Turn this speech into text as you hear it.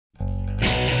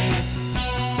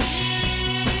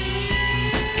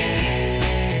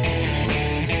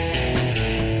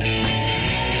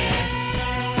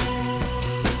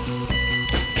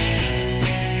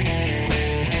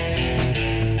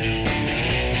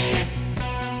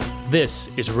This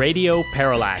is Radio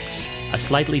Parallax, a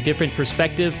slightly different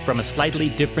perspective from a slightly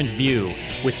different view,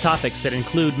 with topics that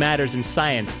include matters in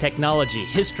science, technology,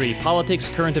 history, politics,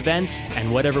 current events,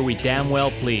 and whatever we damn well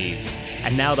please.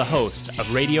 And now the host of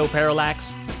Radio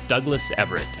Parallax, Douglas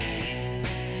Everett.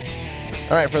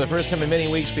 All right, for the first time in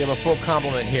many weeks, we have a full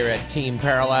complement here at Team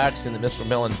Parallax, and that Mr.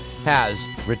 Millen has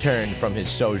returned from his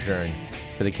sojourn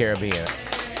to the Caribbean.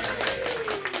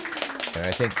 And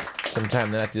I think sometime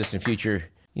in the not distant future,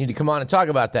 you need to come on and talk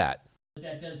about that.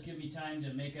 That does give me time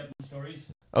to make up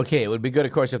stories. Okay, it would be good,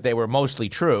 of course, if they were mostly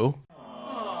true.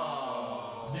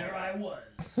 Oh, there I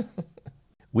was.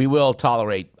 We will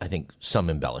tolerate, I think, some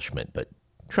embellishment, but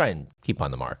try and keep on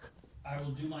the mark. I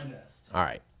will do my best. All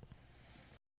right.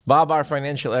 Bob, our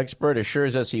financial expert,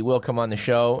 assures us he will come on the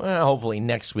show, hopefully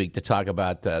next week, to talk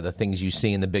about the things you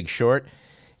see in The Big Short,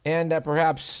 and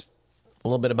perhaps a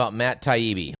little bit about Matt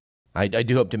Taibbi. I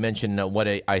do hope to mention what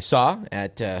I saw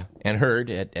and heard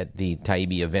at the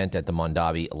Taibbi event at the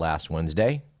Mondavi last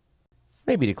Wednesday,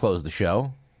 maybe to close the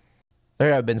show.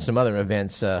 There have been some other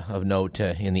events of note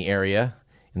in the area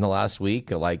in the last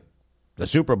week, like the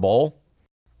Super Bowl.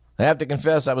 I have to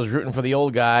confess I was rooting for the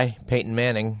old guy, Peyton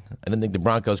Manning. I didn't think the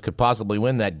Broncos could possibly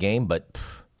win that game, but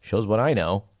shows what I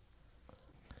know.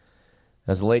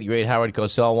 As the late, great Howard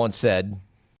Cosell once said,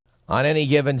 on any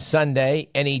given Sunday,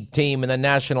 any team in the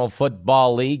National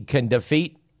Football League can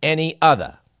defeat any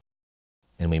other.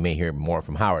 And we may hear more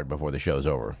from Howard before the show's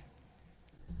over.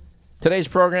 Today's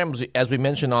program, as we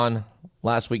mentioned on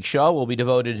last week's show, will be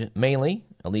devoted mainly,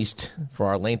 at least for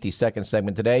our lengthy second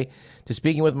segment today, to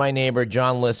speaking with my neighbor,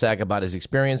 John Lissack, about his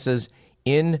experiences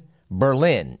in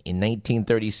Berlin in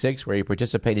 1936, where he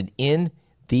participated in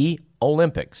the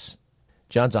Olympics.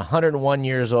 John's 101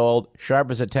 years old,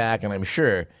 sharp as a tack, and I'm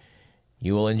sure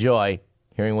you will enjoy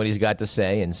hearing what he's got to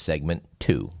say in segment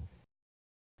 2.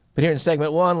 But here in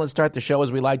segment 1, let's start the show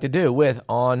as we like to do with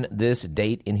On This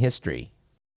Date in History.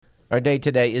 Our date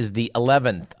today is the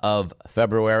 11th of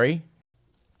February.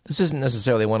 This isn't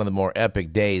necessarily one of the more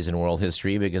epic days in world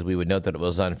history, because we would note that it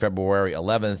was on February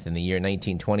 11th in the year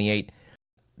 1928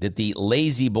 that the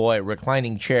Lazy Boy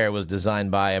reclining chair was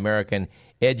designed by American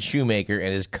Ed Shoemaker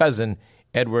and his cousin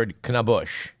Edward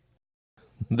Knabush.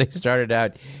 They started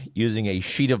out using a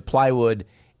sheet of plywood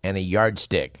and a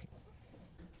yardstick.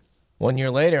 1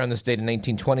 year later, on this date in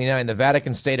 1929, the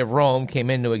Vatican State of Rome came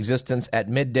into existence at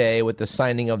midday with the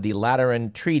signing of the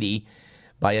Lateran Treaty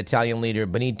by Italian leader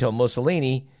Benito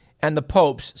Mussolini and the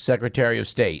Pope's Secretary of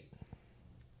State.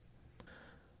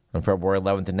 On February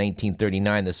 11th,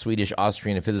 1939, the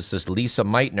Swedish-Austrian physicist Lisa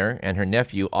Meitner and her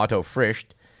nephew Otto Frisch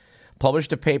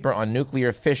published a paper on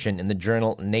nuclear fission in the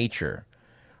journal Nature.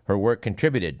 Her work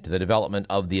contributed to the development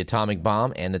of the atomic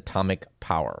bomb and atomic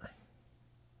power,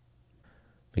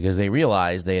 because they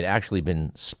realized they had actually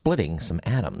been splitting some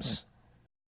atoms,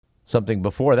 something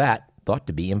before that thought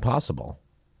to be impossible.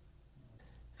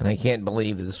 And I can't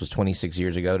believe that this was 26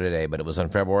 years ago today, but it was on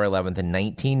February 11th in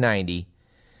 1990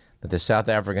 that the South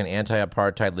African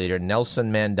anti-apartheid leader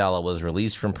Nelson Mandela was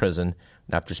released from prison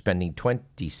after spending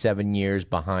 27 years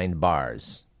behind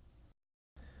bars.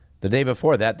 The day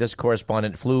before that, this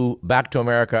correspondent flew back to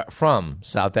America from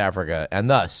South Africa and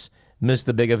thus missed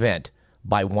the big event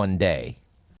by 1 day.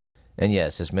 And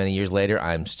yes, this many years later,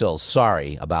 I'm still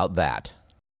sorry about that.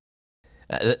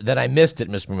 That I missed it,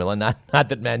 Mr. Millen, not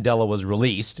that Mandela was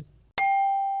released.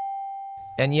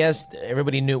 And yes,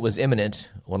 everybody knew it was imminent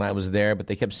when I was there, but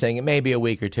they kept saying it may be a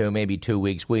week or two, maybe 2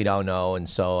 weeks, we don't know. And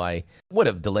so I would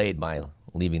have delayed my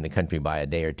leaving the country by a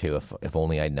day or two if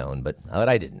only I'd known, but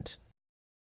I didn't.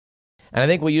 And I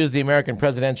think we'll use the American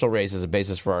presidential race as a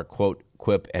basis for our quote,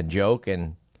 quip, and joke.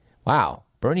 And wow,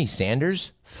 Bernie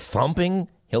Sanders thumping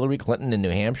Hillary Clinton in New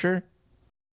Hampshire?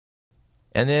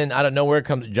 And then out of nowhere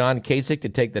comes John Kasich to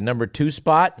take the number 2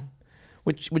 spot,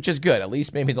 which is good. At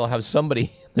least maybe they'll have somebody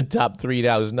in the top 3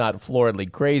 now who's not floridly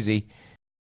crazy.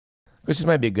 Which this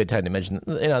might be a good time to mention,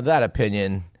 that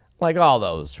opinion, like all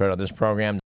those heard on this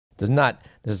program, does not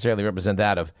necessarily represent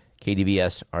that of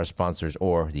KDVS, our sponsors,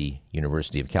 or the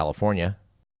University of California.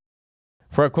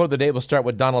 For our quote of the day, we'll start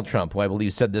with Donald Trump, who I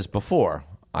believe said this before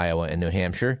Iowa and New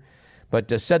Hampshire.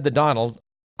 But said to Donald,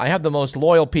 I have the most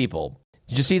loyal people.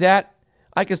 Did you see that?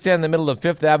 I could stand in the middle of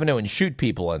Fifth Avenue and shoot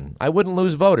people, and I wouldn't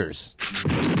lose voters.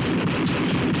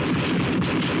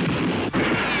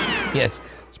 Yes,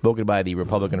 spoken by the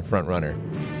Republican frontrunner.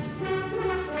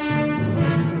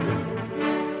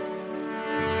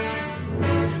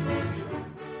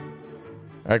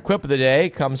 Our quip of the day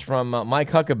comes from Mike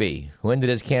Huckabee, who ended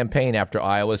his campaign after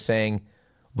Iowa saying,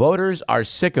 voters are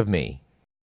sick of me.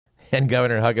 And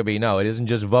Governor Huckabee, no, it isn't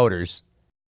just voters.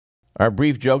 Our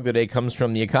brief joke today comes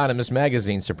from The Economist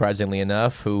magazine, surprisingly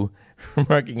enough, who,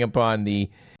 remarking upon the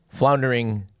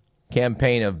floundering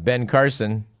campaign of Ben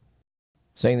Carson,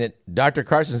 saying that Dr.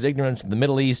 Carson's ignorance of the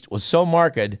Middle East was so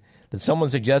marked that someone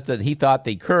suggested that he thought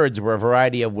the Kurds were a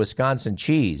variety of Wisconsin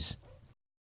cheese.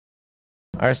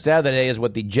 Our stat of the day is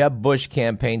what the Jeb Bush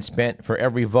campaign spent for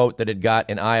every vote that it got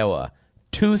in Iowa.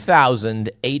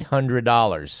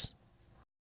 $2,800.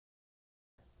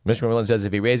 Mr. Merlin says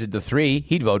if he raised it to 3,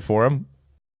 he'd vote for him.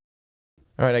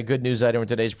 All right, a good news item for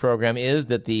today's program is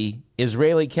that the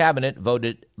Israeli cabinet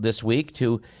voted this week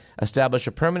to establish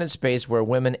a permanent space where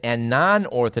women and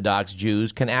non-Orthodox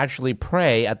Jews can actually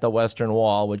pray at the Western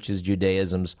Wall, which is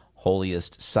Judaism's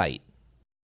holiest site.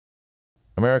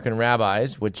 American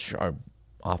rabbis, which are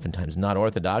oftentimes not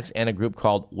Orthodox, and a group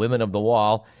called Women of the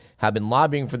Wall have been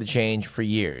lobbying for the change for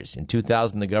years. In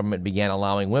 2000, the government began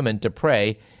allowing women to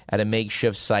pray at a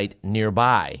makeshift site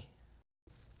nearby.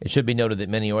 It should be noted that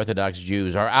many Orthodox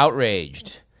Jews are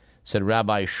outraged, said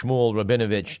Rabbi Shmuel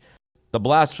Rabinovich. The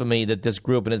blasphemy that this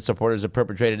group and its supporters have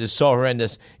perpetrated is so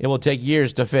horrendous, it will take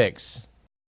years to fix.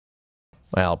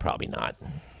 Well, probably not.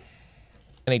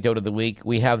 Anecdote of the week,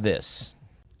 we have this.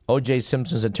 O.J.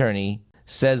 Simpson's attorney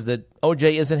says that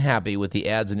O.J. isn't happy with the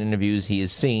ads and interviews he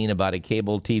has seen about a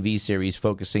cable TV series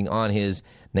focusing on his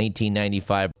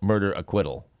 1995 murder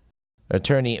acquittal.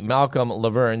 Attorney Malcolm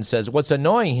Laverne says what's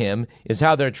annoying him is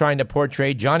how they're trying to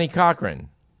portray Johnny Cochran.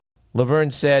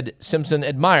 Laverne said Simpson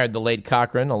admired the late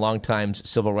Cochran, a longtime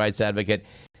civil rights advocate,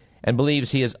 and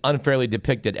believes he is unfairly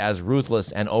depicted as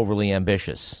ruthless and overly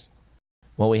ambitious.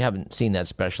 Well, we haven't seen that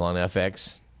special on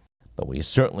FX, but we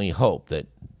certainly hope that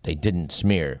they didn't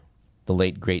smear the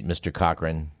late, great Mr.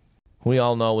 Cochran, who we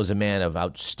all know was a man of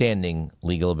outstanding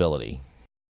legal ability.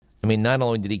 I mean, not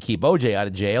only did he keep O.J. out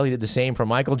of jail, he did the same for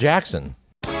Michael Jackson.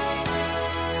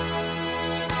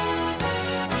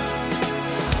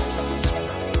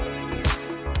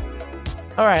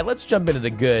 All right, let's jump into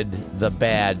the good, the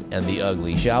bad, and the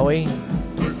ugly, shall we?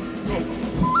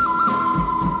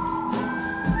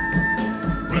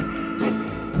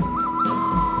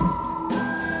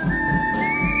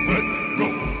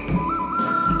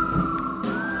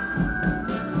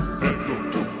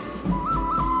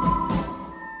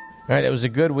 All right, it was a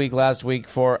good week last week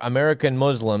for American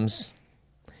Muslims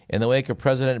in the wake of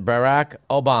President Barack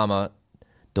Obama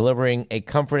delivering a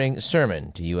comforting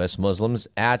sermon to U.S. Muslims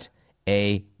at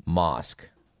a mosque.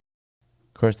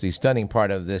 Of course, the stunning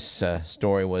part of this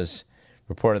story was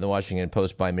reported in the Washington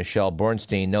Post by Michelle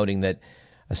Bornstein, noting that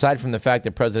aside from the fact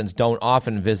that presidents don't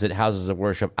often visit houses of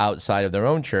worship outside of their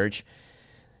own church,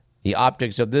 the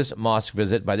optics of this mosque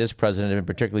visit by this president have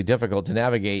been particularly difficult to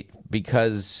navigate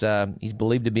because he's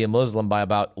believed to be a Muslim by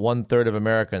about 1/3 of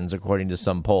Americans, according to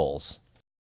some polls.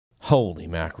 Holy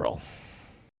mackerel.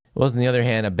 It was, on the other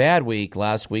hand, a bad week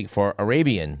last week for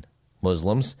Arabian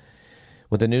Muslims,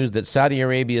 with the news that Saudi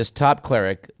Arabia's top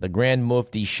cleric, the Grand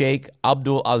Mufti Sheikh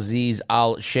Abdul Aziz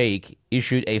al-Sheikh,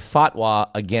 issued a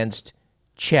fatwa against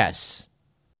chess.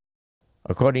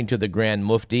 According to the Grand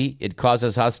Mufti, it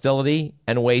causes hostility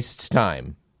and wastes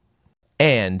time,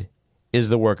 and is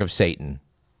the work of Satan.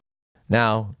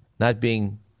 Now, not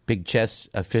being big chess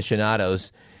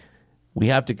aficionados, we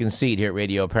have to concede here at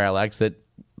Radio Parallax that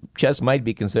chess might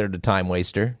be considered a time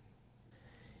waster.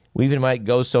 We even might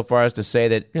go so far as to say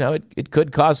that, it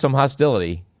could cause some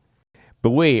hostility.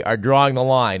 But we are drawing the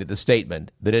line at the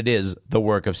statement that it is the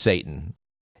work of Satan.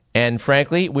 And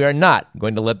frankly, we are not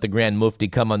going to let the Grand Mufti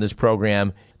come on this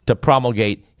program to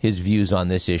promulgate his views on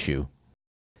this issue.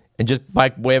 And just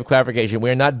by way of clarification, we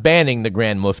are not banning the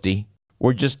Grand Mufti.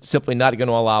 We're just simply not going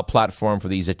to allow a platform for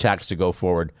these attacks to go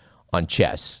forward on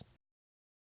chess.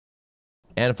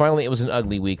 And finally, it was an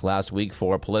ugly week last week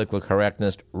for political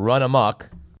correctness run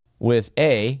amok with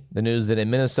the news that a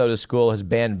Minnesota school has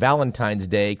banned Valentine's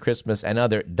Day, Christmas, and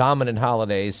other dominant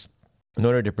holidays in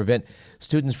order to prevent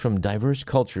students from diverse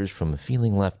cultures from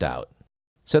feeling left out.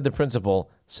 Said the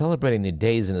principal, celebrating the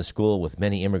days in a school with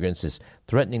many immigrants is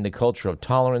threatening the culture of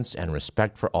tolerance and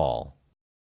respect for all.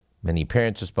 Many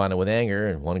parents responded with anger,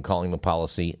 and one calling the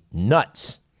policy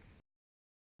nuts.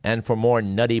 And for more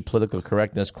nutty political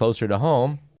correctness closer to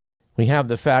home, we have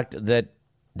the fact that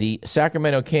the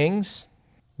Sacramento Kings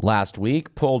last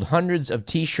week pulled hundreds of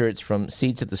T-shirts from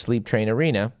seats at the Sleep Train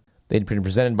Arena. They'd been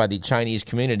presented by the Chinese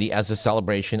community as a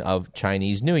celebration of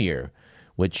Chinese New Year,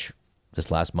 which this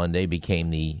last Monday became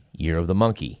the Year of the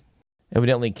Monkey.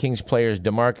 Evidently, Kings players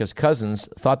DeMarcus Cousins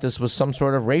thought this was some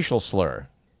sort of racial slur,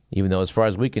 even though, as far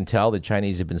as we can tell, the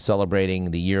Chinese have been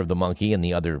celebrating the Year of the Monkey and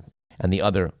the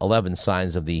other 11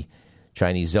 signs of the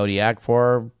Chinese zodiac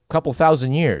for a couple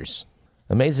thousand years.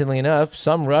 Amazingly enough,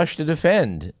 some rushed to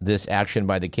defend this action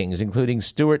by the Kings, including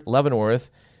Stuart Leavenworth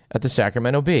at the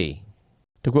Sacramento Bee.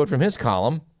 To quote from his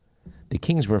column, the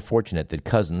Kings were fortunate that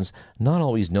Cousins, not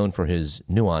always known for his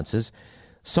nuances,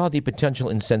 saw the potential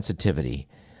insensitivity.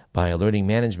 By alerting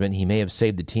management, he may have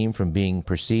saved the team from being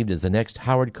perceived as the next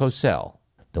Howard Cosell,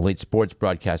 the late sports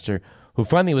broadcaster who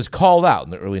finally was called out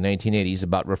in the early 1980s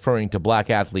about referring to black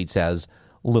athletes as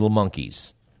little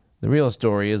monkeys. The real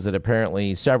story is that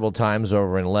apparently several times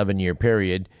over an 11-year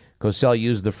period, Cosell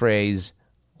used the phrase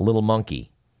little monkey,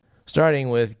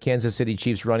 starting with Kansas City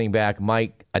Chiefs running back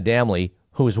Mike Adamle,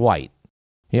 who is white.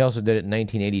 He also did it in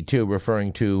 1982,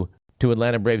 referring to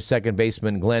Atlanta Braves second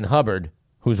baseman Glenn Hubbard,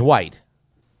 who's white.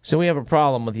 So we have a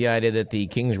problem with the idea that the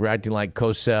Kings were acting like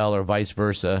Cosell or vice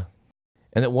versa,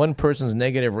 and that one person's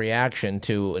negative reaction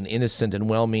to an innocent and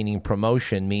well-meaning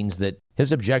promotion means that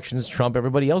his objections trump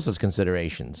everybody else's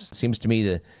considerations. It seems to me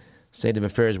the state of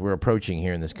affairs we're approaching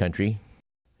here in this country,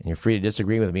 and you're free to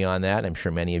disagree with me on that. I'm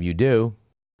sure many of you do.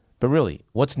 But really,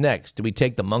 what's next? Do we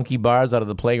take the monkey bars out of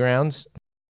the playgrounds?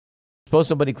 Suppose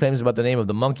somebody claims about the name of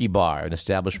the Monkey Bar, an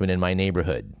establishment in my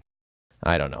neighborhood.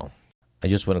 I don't know. I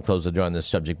just want to close the door on this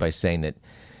subject by saying that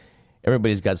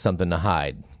everybody's got something to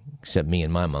hide, except me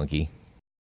and my monkey.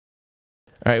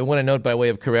 All right, we want to note by way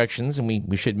of corrections, and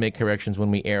we should make corrections when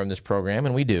we air on this program,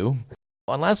 and we do.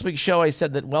 On last week's show, I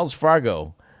said that Wells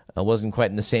Fargo wasn't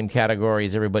quite in the same category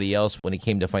as everybody else when it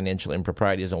came to financial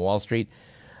improprieties on Wall Street.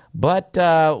 But,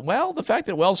 the fact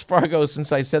that Wells Fargo,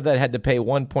 since I said that, had to pay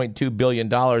 $1.2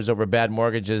 billion over bad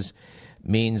mortgages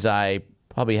means I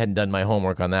probably hadn't done my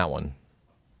homework on that one.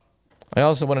 I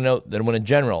also want to note that when a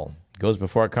general goes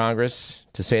before Congress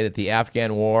to say that the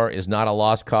Afghan war is not a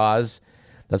lost cause,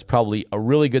 that's probably a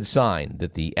really good sign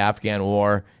that the Afghan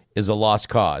war is a lost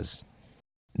cause.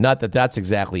 Not that that's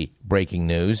exactly breaking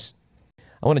news.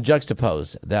 I want to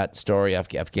juxtapose that story,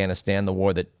 Afghanistan, the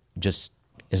war that just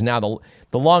is now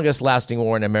the longest-lasting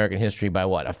war in American history by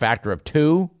what, a factor of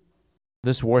 2?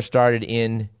 This war started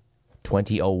in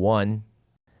 2001.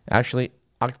 Actually,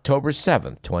 October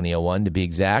 7th, 2001 to be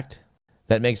exact.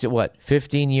 That makes it,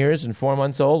 15 years and 4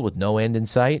 months old with no end in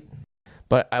sight?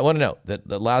 But I want to note that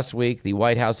last week the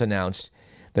White House announced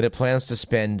that it plans to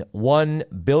spend $1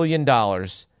 billion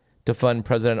to fund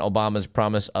President Obama's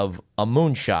promise of a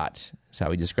moonshot, that's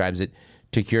how he describes it,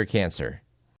 to cure cancer.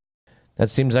 That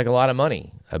seems like a lot of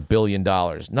money, $1 billion.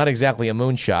 Not exactly a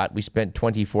moonshot. We spent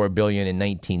 $24 billion in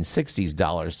 1960s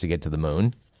dollars to get to the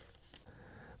moon.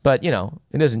 But,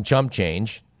 it isn't chump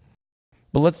change.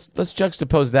 But let's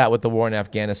juxtapose that with the war in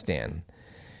Afghanistan.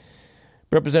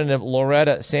 Representative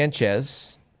Loretta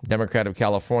Sanchez, Democrat of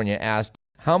California, asked,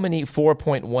 how many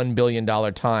 $4.1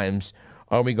 billion times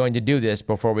are we going to do this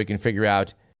before we can figure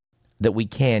out that we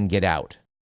can get out?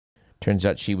 Turns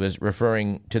out she was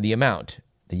referring to the amount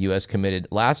the U.S. committed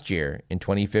last year in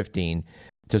 2015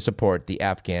 to support the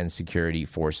Afghan security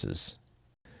forces.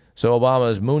 So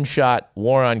Obama's moonshot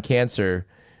war on cancer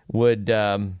would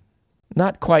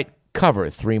not quite cover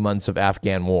 3 months of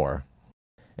Afghan war.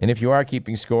 And if you are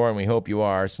keeping score, and we hope you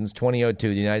are, since 2002,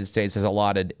 the United States has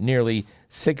allotted nearly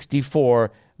 $64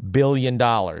 billion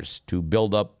to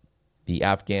build up the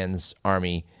Afghans'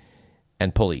 army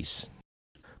and police.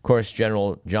 Of course,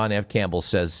 General John F. Campbell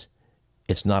says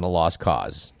it's not a lost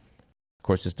cause. Of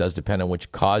course, this does depend on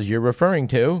which cause you're referring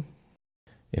to.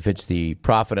 If it's the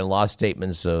profit and loss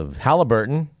statements of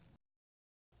Halliburton,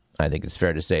 I think it's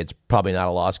fair to say it's probably not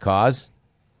a lost cause.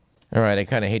 All right, I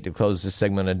kind of hate to close this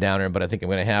segment on a downer, but I think I'm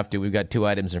going to have to. We've got 2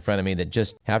 items in front of me that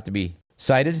just have to be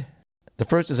cited. The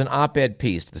first is an op-ed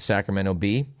piece to the Sacramento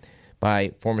Bee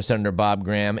by former Senator Bob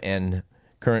Graham and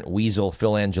current weasel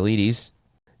Phil Angelides,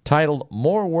 titled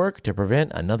More Work to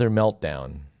Prevent Another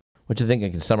Meltdown, which I think I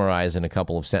can summarize in a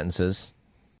couple of sentences.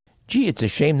 Gee, it's a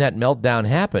shame that meltdown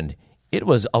happened. It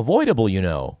was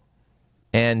avoidable,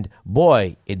 And,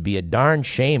 boy, it'd be a darn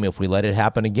shame if we let it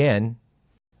happen again.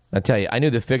 I tell you, I knew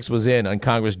the fix was in on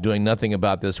Congress doing nothing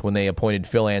about this when they appointed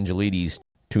Phil Angelides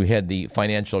to head the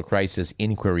Financial Crisis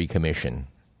Inquiry Commission.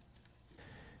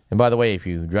 And by the way, if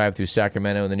you drive through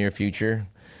Sacramento in the near future,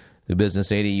 the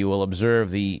Business 80, you will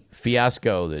observe the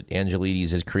fiasco that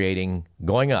Angelides is creating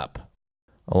going up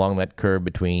along that curb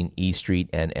between E Street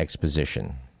and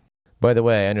Exposition. By the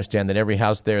way, I understand that every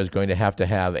house there is going to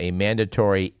have a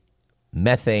mandatory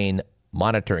methane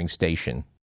monitoring station.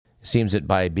 It seems that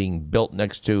by being built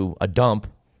next to a dump,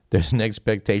 there's an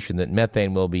expectation that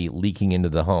methane will be leaking into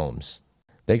the homes.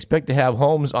 They expect to have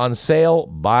homes on sale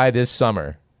by this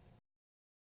summer.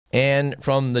 And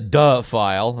from the Duh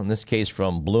file, in this case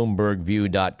from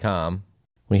BloombergView.com,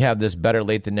 we have this better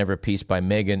late than never piece by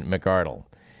Megan McArdle.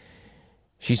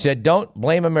 She said, "Don't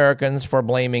blame Americans for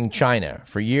blaming China.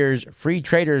 For years, free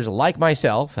traders like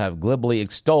myself have glibly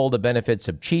extolled the benefits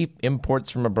of cheap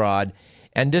imports from abroad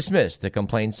and dismissed the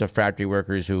complaints of factory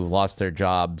workers who've lost their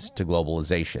jobs to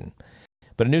globalization."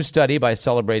 But a new study by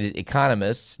celebrated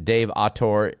economists Dave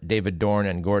Autor, David Dorn,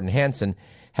 and Gordon Hanson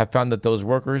have found that those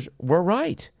workers were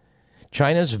right.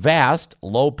 China's vast,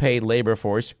 low-paid labor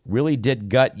force really did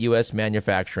gut U.S.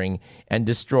 manufacturing and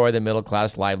destroy the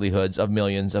middle-class livelihoods of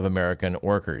millions of American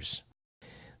workers.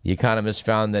 The economists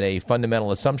found that a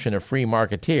fundamental assumption of free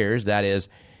marketeers, that is,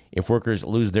 if workers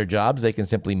lose their jobs, they can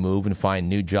simply move and find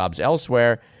new jobs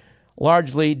elsewhere,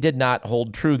 largely did not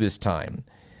hold true this time.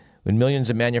 When millions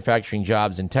of manufacturing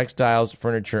jobs in textiles,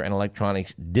 furniture, and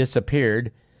electronics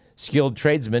disappeared, skilled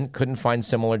tradesmen couldn't find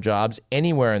similar jobs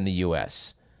anywhere in the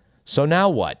U.S. So now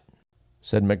what?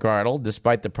 Said McArdle,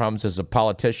 despite the promises of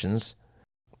politicians,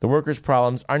 the workers'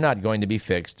 problems are not going to be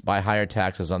fixed by higher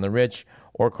taxes on the rich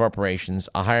or corporations,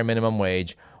 a higher minimum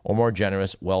wage, or more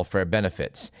generous welfare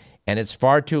benefits. And it's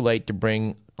far too late to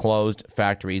bring closed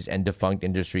factories and defunct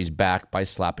industries back by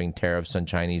slapping tariffs on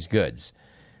Chinese goods.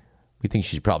 We think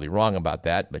she's probably wrong about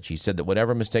that, but she said that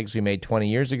whatever mistakes we made 20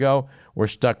 years ago, we're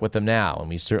stuck with them now, and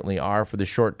we certainly are for the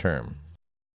short term.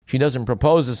 She doesn't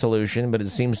propose a solution, but it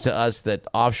seems to us that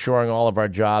offshoring all of our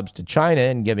jobs to China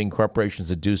and giving corporations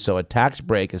that do so a tax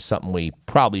break is something we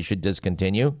probably should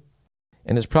discontinue.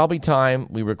 And it's probably time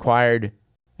we required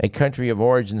a country of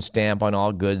origin stamp on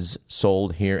all goods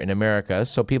sold here in America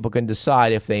so people can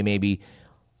decide if they maybe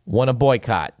want to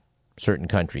boycott certain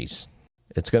countries.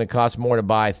 It's going to cost more to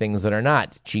buy things that are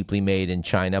not cheaply made in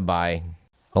China by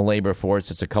a labor force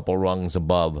that's a couple rungs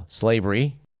above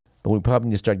slavery. But we probably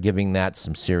need to start giving that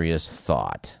some serious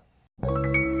thought. All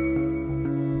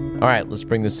right, let's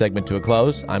bring this segment to a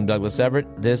close. I'm Douglas Everett.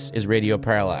 This is Radio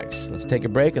Parallax. Let's take a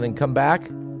break and then come back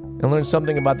and learn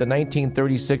something about the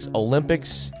 1936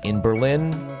 Olympics in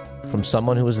Berlin from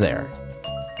someone who was there.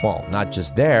 Well, not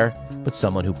just there, but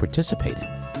someone who participated.